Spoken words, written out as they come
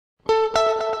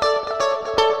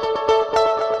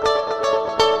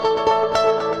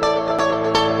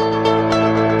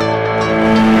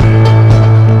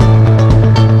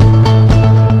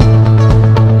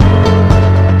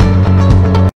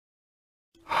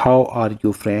How are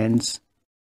you friends?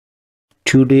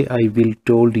 Today I will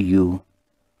tell you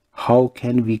how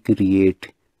can we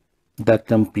create the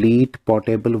complete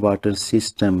potable water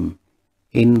system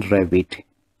in Revit.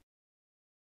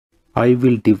 I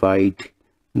will divide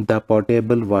the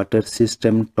potable water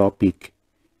system topic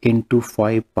into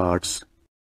 5 parts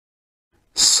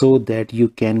so that you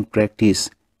can practice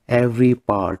every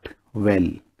part well,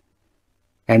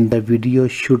 and the video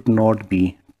should not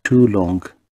be too long.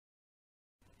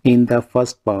 In the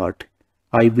first part,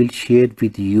 I will share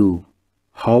with you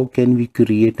how can we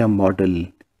create a model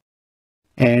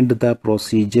and the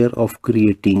procedure of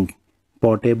creating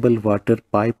potable water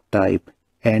pipe type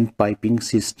and piping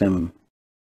system.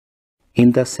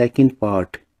 In the second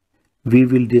part, we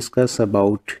will discuss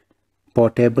about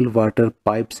potable water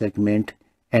pipe segment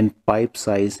and pipe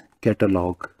size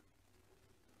catalog.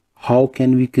 How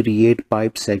can we create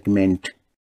pipe segment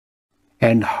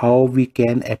and how we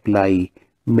can apply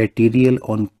material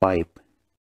on pipe,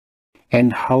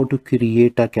 and how to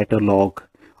create a catalog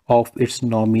of its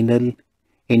nominal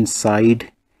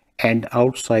inside and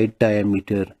outside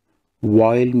diameter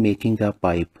while making a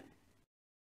pipe.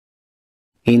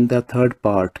 In the third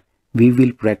part, we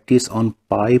will practice on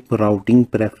pipe routing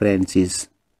preferences.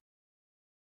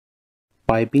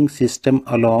 Piping system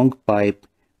along pipe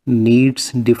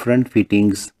needs different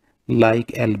fittings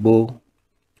like elbow,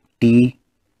 T,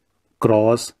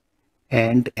 cross,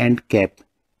 and end cap,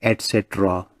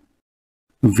 etc.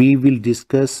 We will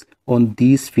discuss on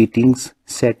these fittings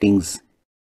settings.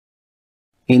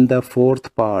 In the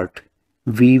fourth part,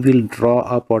 we will draw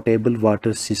a potable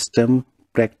water system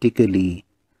practically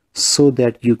so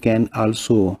that you can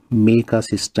also make a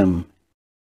system.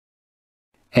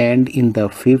 And in the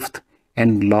fifth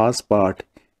and last part,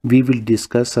 we will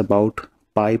discuss about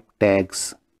pipe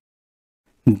tags.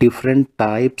 Different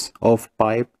types of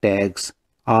pipe tags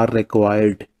are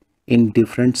required in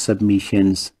different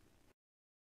submissions.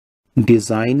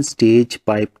 Design stage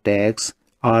pipe tags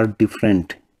are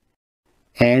different,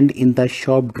 and in the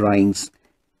shop drawings,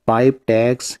 pipe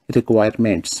tags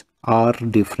requirements are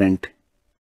different.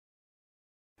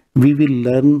 We will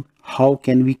learn how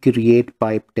can we create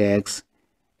pipe tags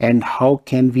and how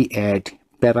can we add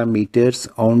parameters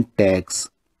on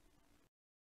tags.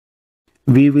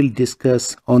 We will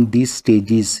discuss on these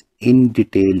stages in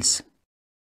details.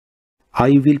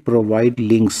 I will provide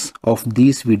links of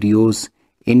these videos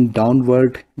in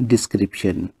downward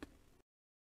description.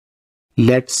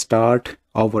 Let's start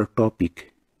our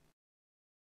topic.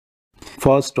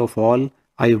 First of all,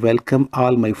 I welcome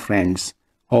all my friends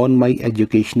on my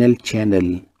educational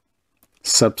channel.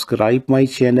 Subscribe my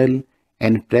channel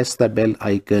and press the bell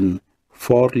icon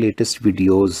for latest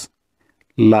videos.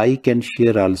 Like and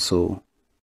share also.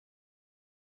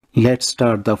 Let's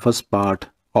start the first part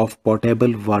of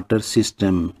potable water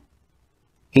system.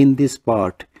 In this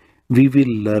part, we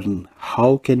will learn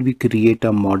how can we create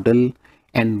a model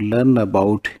and learn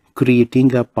about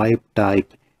creating a pipe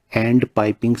type and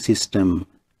piping system.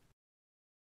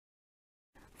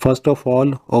 First of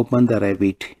all, open the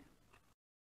Revit.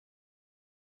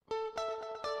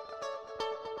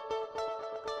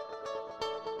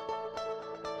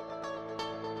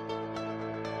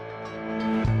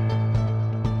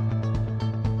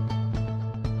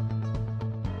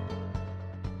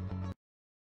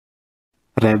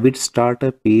 Revit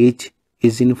starter page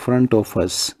is in front of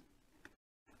us.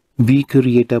 We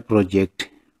create a project.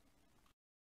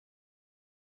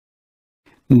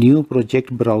 New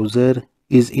project browser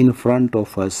is in front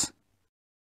of us.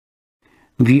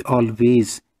 We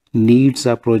always needs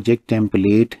a project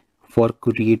template for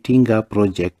creating a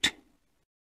project.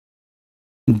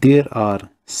 There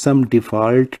are some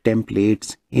default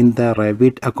templates in the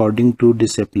Revit according to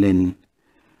discipline.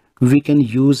 We can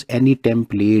use any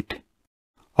template,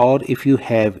 or if you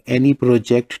have any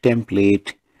project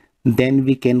template, then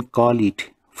we can call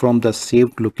it from the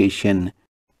saved location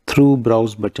through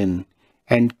browse button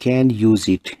and can use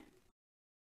it.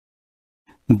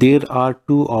 There are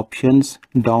two options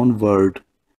downward.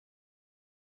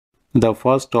 The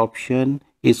first option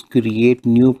is create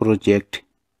new project.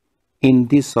 In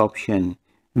this option,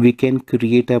 we can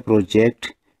create a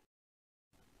project,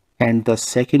 and the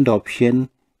second option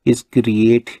is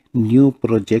create new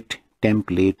project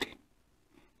template.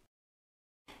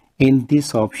 In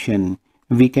this option,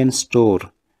 we can store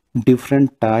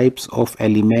different types of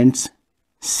elements,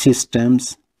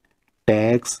 systems,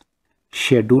 tags,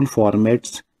 schedule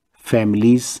formats,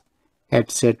 families,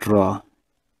 etc.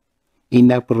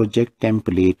 in a project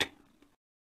template.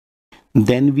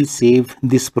 Then we save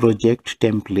this project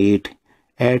template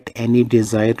at any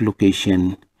desired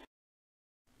location,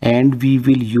 and we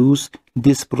will use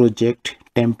this project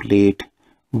template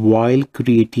while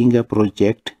creating a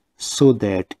project so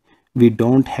that we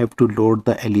don't have to load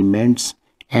the elements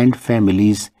and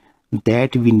families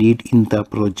that we need in the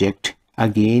project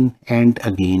again and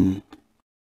again.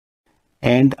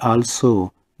 And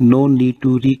also, no need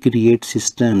to recreate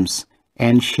systems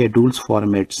and schedules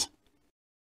formats.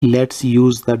 Let's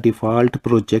use the default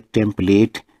project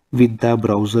template with the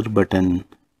browser button.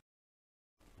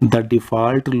 The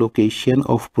default location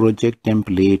of project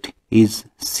template is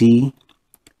C,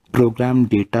 Program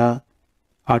Data,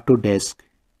 Autodesk,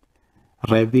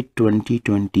 Revit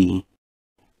 2020.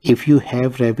 If you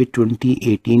have Revit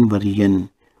 2018 version,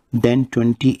 then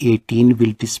 2018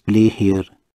 will display here,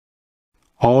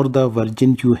 or the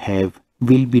version you have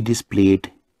will be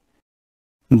displayed.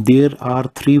 There are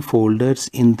 3 folders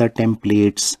in the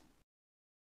templates.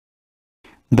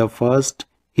 The first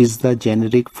is the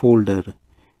generic folder,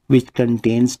 which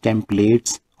contains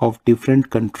templates of different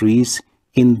countries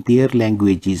in their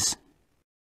languages.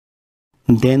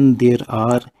 Then there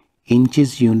are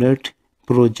inches unit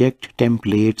project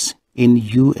templates in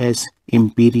US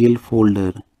Imperial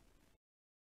folder.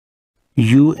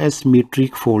 US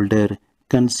metric folder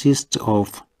consists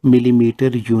of millimeter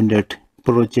unit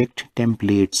project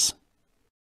templates.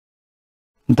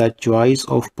 The choice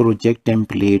of project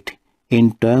template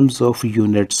in terms of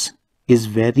units is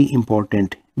very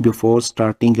important before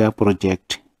starting a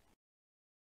project.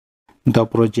 The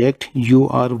project you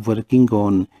are working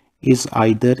on is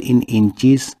either in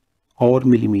inches or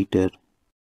millimeter.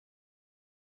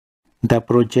 The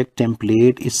project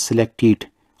template is selected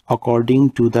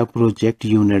according to the project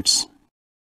units.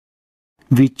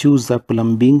 We choose the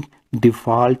plumbing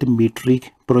default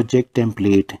metric project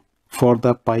template for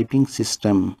the piping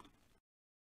system.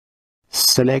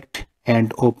 Select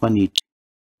and open it.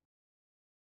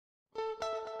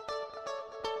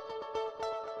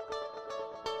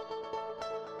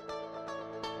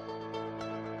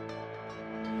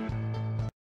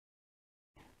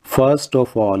 First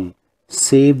of all,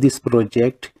 save this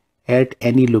project at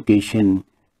any location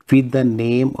with the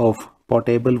name of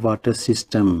Potable Water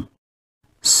System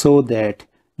so that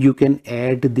you can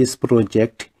add this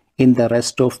project in the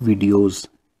rest of videos.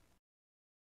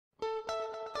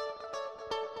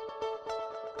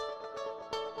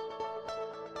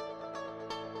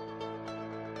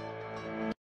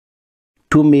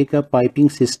 To make a piping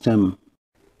system,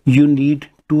 you need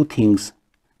 2 things.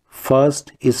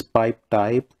 First is pipe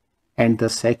type and the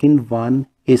second one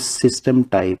is system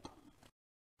type.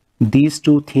 These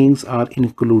 2 things are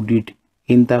included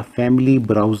in the family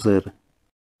browser.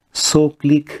 So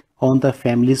click on the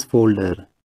families folder.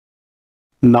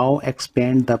 Now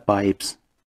expand the pipes.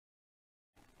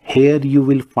 Here you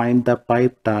will find the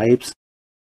pipe types,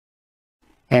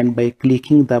 and by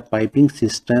clicking the piping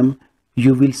system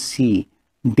you will see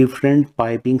different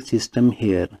piping system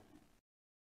here.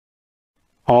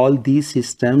 All these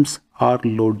systems are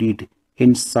loaded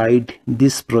inside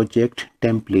this project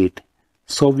template,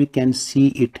 so we can see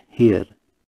it here.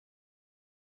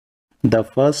 The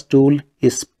first tool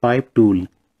is Pipe tool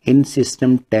in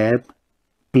System tab,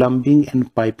 Plumbing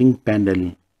and Piping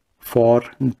panel for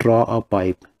Draw a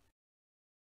Pipe.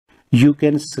 You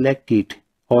can select it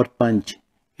or punch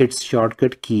its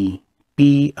shortcut key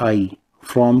PI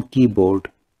from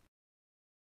keyboard.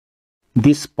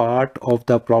 This part of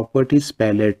the properties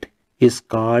palette is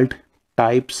called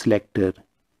Type Selector.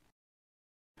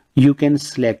 You can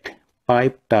select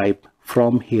pipe type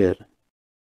from here.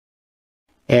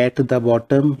 At the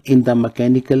bottom in the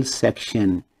mechanical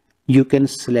section, you can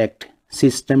select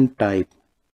system type.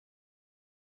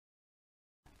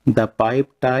 The pipe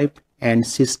type and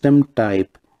system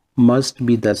type must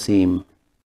be the same.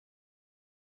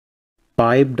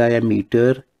 Pipe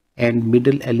diameter and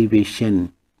middle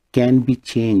elevation can be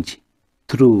changed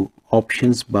through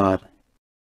options bar.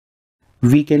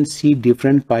 We can see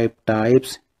different pipe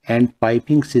types and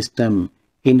piping system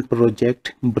in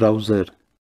project browser.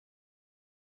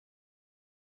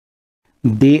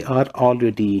 They are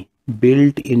already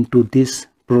built into this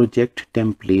project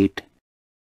template.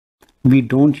 We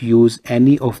don't use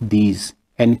any of these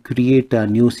and create a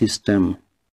new system.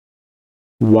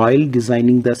 While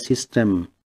designing the system,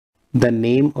 the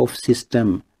name of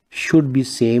system should be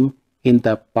same in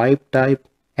the pipe type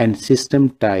and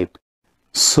system type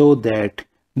so that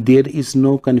there is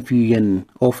no confusion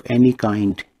of any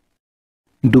kind.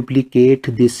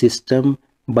 Duplicate this system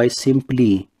by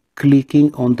simply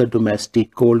clicking on the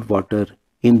domestic cold water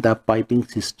in the piping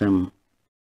system.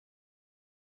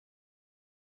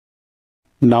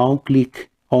 Now click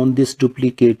on this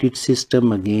duplicated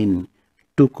system again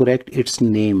to correct its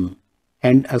name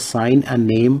and assign a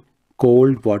name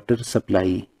cold water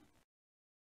supply.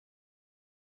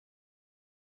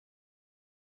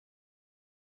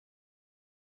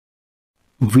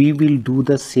 We will do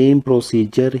the same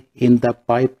procedure in the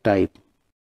pipe type.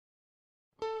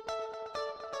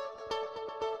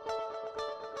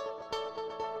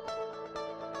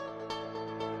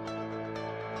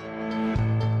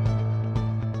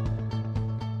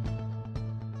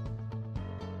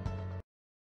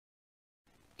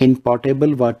 In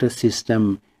potable water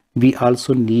system, we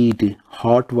also need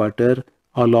hot water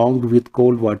along with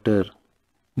cold water,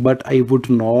 but I would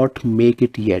not make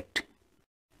it yet.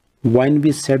 When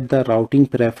we set the routing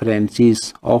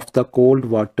preferences of the cold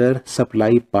water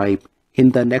supply pipe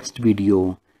in the next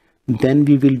video, then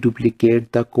we will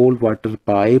duplicate the cold water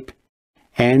pipe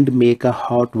and make a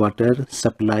hot water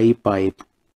supply pipe.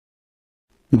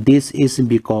 This is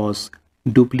because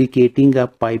duplicating a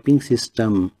piping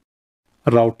system,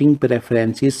 routing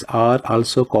preferences are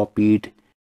also copied,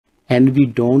 and we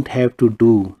don't have to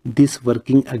do this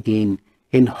working again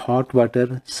in hot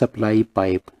water supply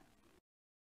pipe.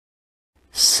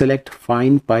 Select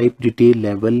Fine Pipe Detail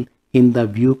Level in the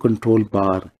View control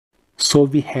bar. So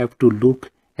we have to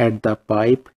look at the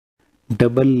pipe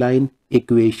double line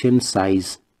equation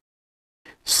size.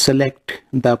 Select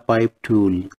the pipe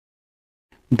tool.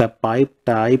 The pipe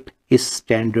type is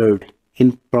standard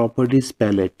in Properties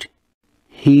palette.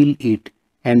 Heal it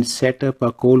and set up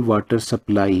a cold water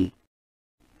supply.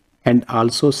 And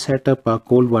also set up a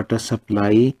cold water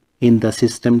supply in the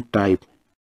system type.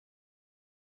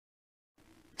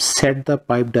 Set the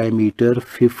pipe diameter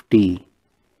 50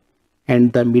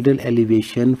 and the middle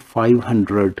elevation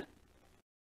 500.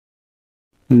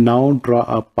 Now draw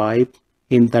a pipe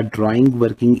in the drawing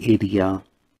working area.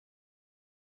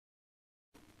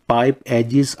 Pipe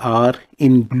edges are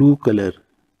in blue color.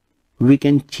 We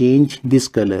can change this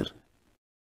color.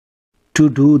 To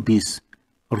do this,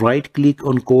 right-click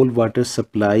on cold water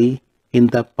supply in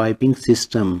the piping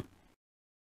system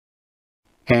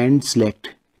and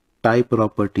select Type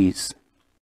Properties.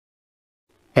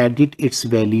 Edit its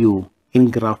value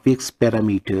in Graphics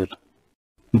parameter.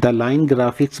 The line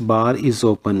graphics bar is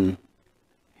open.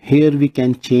 Here we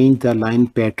can change the line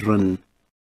pattern.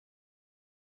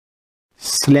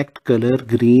 Select color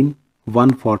green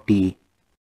 140.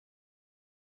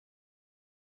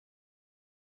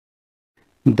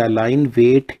 The line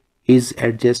weight is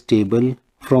adjustable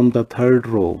from the third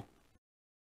row.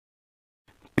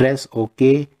 Press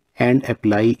OK and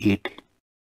apply it.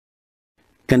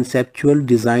 Conceptual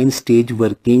design stage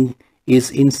working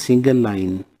is in single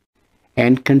line,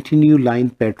 and continue line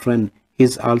pattern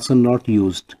is also not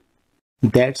used.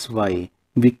 That's why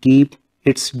we keep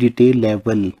its detail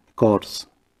level coarse.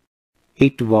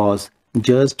 It was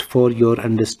just for your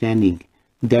understanding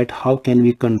that how can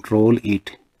we control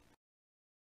it.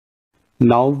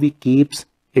 Now we keeps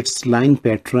its line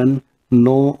pattern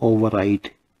no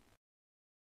override.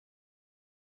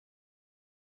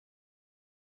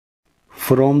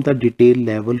 From the detail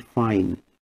level fine.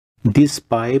 This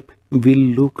pipe will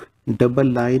look double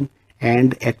line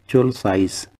and actual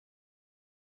size.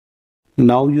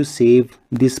 Now you save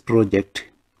this project.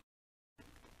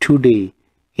 Today,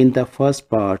 in the first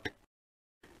part,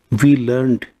 we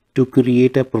learned to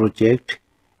create a project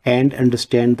and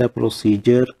understand the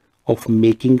procedure of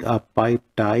making a pipe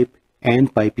type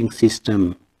and piping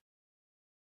system.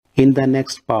 In the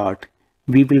next part,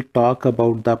 we will talk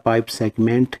about the pipe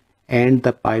segment and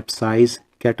the pipe size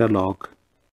catalog.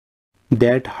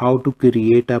 That how to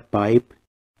create a pipe,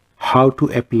 how to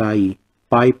apply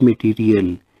pipe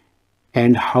material,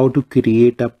 and how to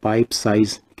create a pipe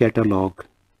size catalog.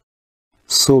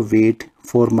 So wait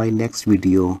for my next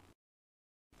video.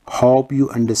 Hope you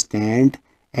understand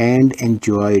and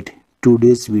enjoyed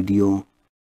today's video.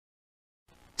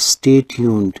 Stay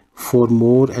tuned for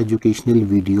more educational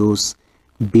videos.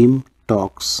 BIM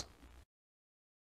Talks.